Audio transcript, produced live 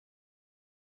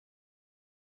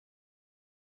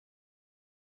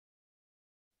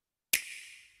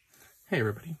Hey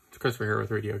everybody, it's Christopher here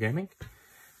with Radio Gaming,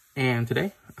 and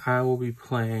today I will be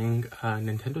playing a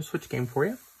Nintendo Switch game for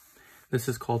you. This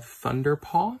is called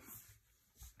Thunderpaw,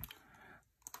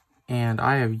 and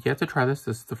I have yet to try this.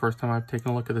 This is the first time I've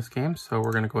taken a look at this game, so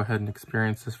we're going to go ahead and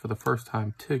experience this for the first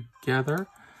time together.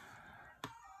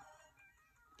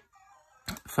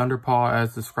 Thunderpaw,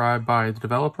 as described by the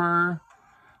developer,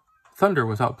 Thunder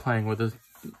was out playing with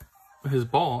his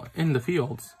ball in the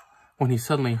fields when he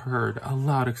suddenly heard a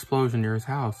loud explosion near his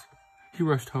house. He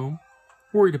rushed home,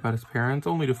 worried about his parents,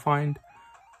 only to find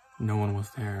no one was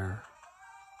there.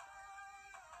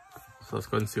 So let's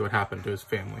go ahead and see what happened to his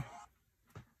family.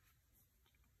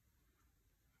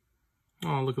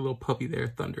 Oh, look at a little puppy there,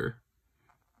 Thunder.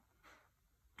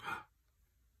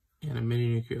 And a mini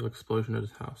nuclear explosion at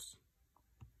his house.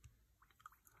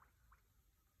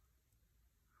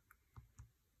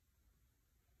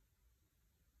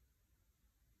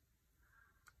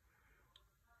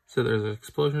 So there's an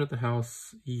explosion at the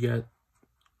house, yet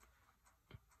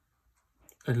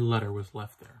a letter was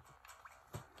left there.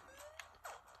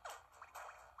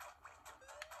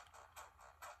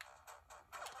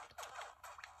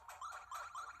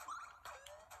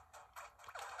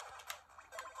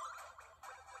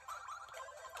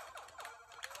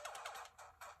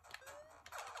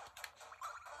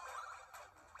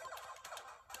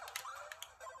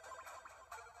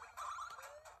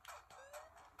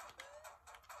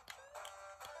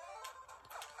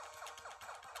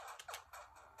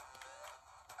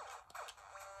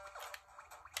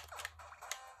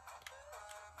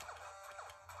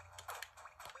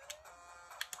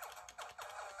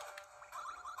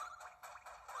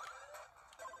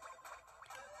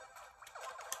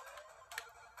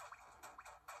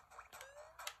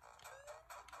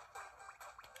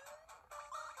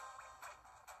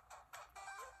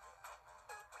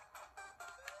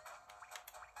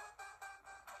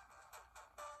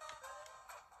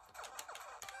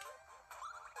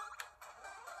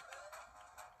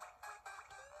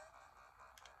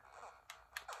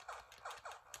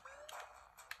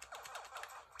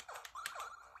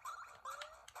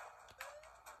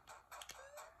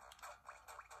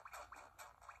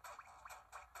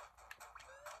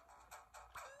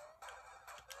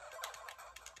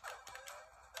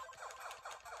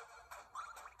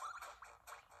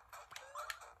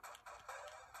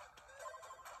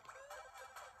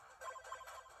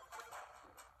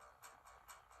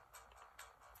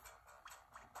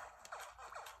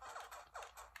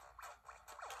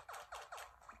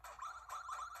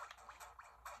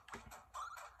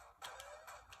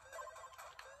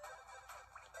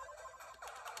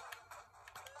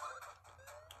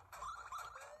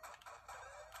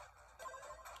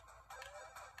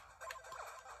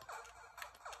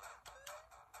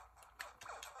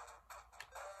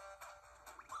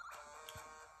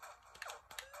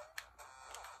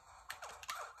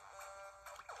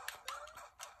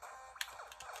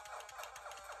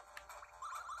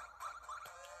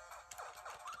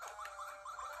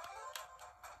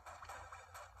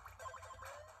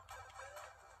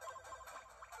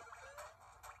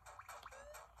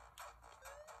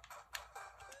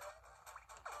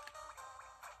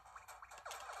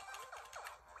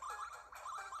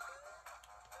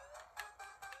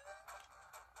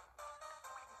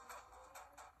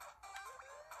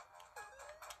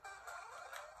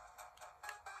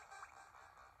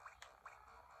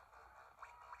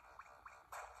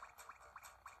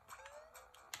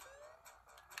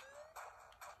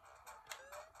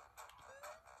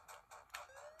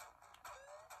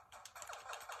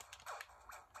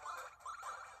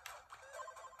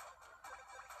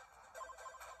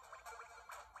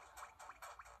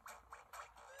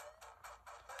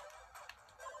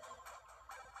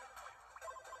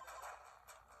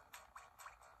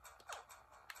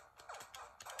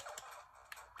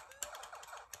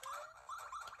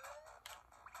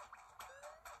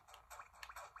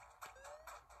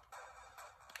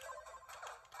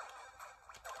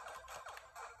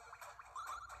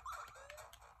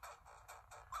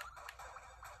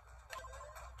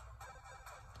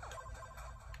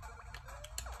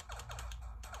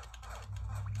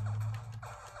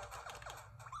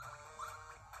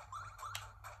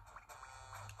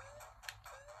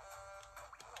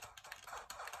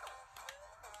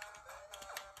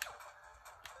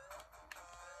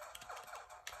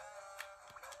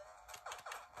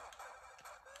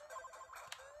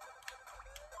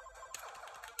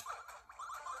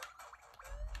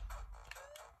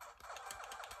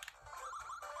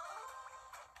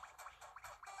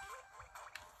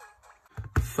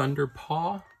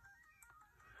 Thunderpaw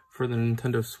for the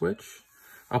Nintendo Switch.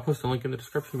 I'll post a link in the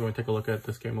description if you want to take a look at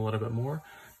this game a little bit more.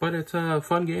 But it's a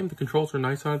fun game. The controls are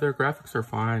nice on it. Their graphics are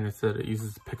fine. It said it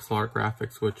uses pixel art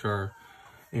graphics, which are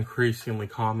increasingly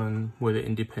common with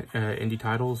indie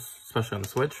titles, especially on the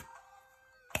Switch.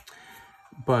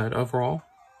 But overall,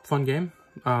 fun game.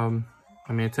 I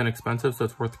mean, it's inexpensive, so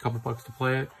it's worth a couple bucks to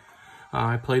play it.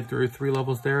 I played through 3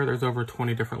 levels there. There's over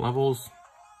 20 different levels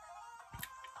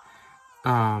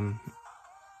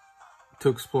to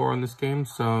explore on this game,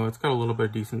 so it's got a little bit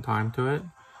of decent time to it.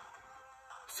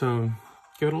 So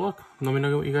give it a look. Let me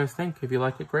know what you guys think. If you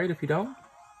like it, great. If you don't,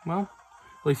 well,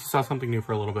 at least you saw something new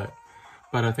for a little bit.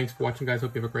 But thanks for watching, guys.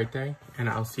 Hope you have a great day, and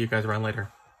I'll see you guys around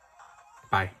later.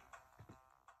 Bye.